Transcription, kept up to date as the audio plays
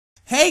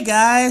Hey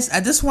guys, I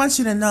just want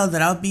you to know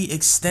that I'll be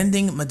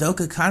extending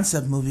Madoka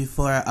concept movie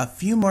for a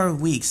few more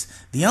weeks.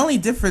 The only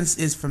difference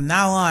is from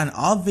now on,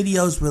 all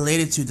videos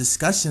related to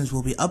discussions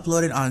will be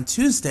uploaded on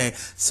Tuesday.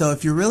 So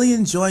if you're really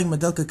enjoying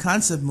Madoka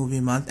concept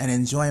movie month and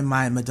enjoying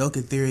my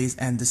Madoka theories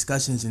and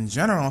discussions in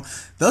general,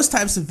 those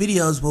types of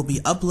videos will be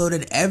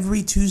uploaded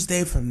every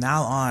Tuesday from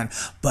now on.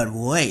 But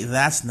wait,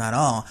 that's not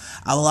all.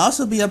 I will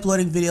also be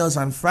uploading videos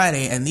on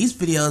Friday, and these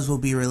videos will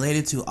be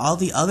related to all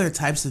the other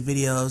types of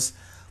videos,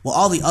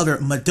 all the other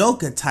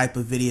Madoka type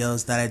of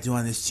videos that I do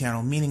on this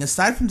channel, meaning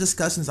aside from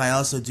discussions, I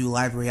also do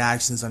live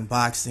reactions,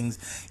 unboxings,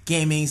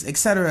 gamings,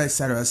 etc.,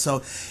 etc. So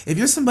if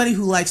you're somebody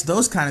who likes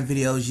those kind of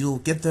videos, you'll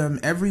get them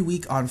every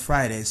week on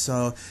Friday.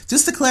 So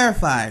just to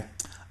clarify,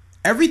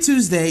 every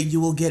Tuesday you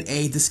will get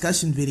a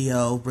discussion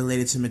video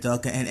related to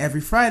Madoka, and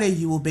every Friday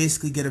you will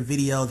basically get a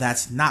video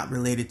that's not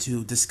related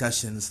to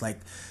discussions. Like,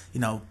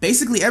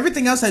 basically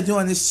everything else I do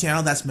on this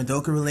channel that's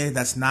Madoka related,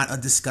 that's not a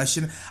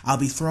discussion, I'll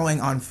be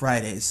throwing on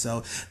Fridays.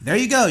 So there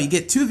you go, you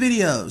get 2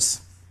 videos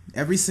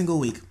every single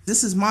week.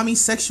 This is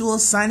Mami-Sexual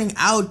signing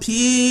out.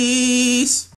 Peace!